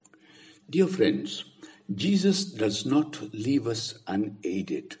Dear friends, Jesus does not leave us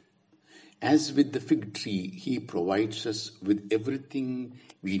unaided. As with the fig tree, he provides us with everything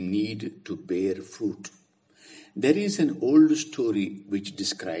we need to bear fruit. There is an old story which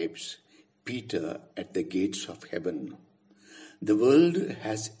describes Peter at the gates of heaven. The world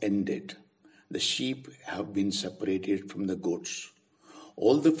has ended. The sheep have been separated from the goats.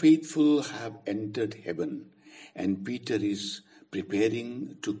 All the faithful have entered heaven, and Peter is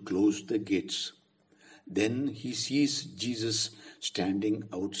preparing to close the gates. Then he sees Jesus standing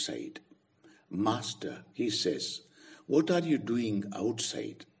outside. "Master," he says, "what are you doing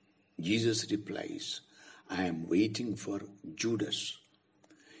outside?" Jesus replies, "I am waiting for Judas."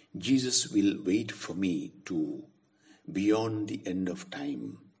 Jesus will wait for me too, beyond the end of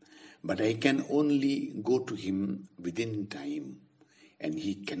time. But I can only go to him within time, and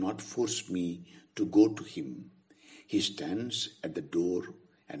he cannot force me to go to him. He stands at the door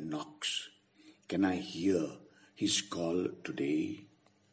and knocks. Can I hear his call today?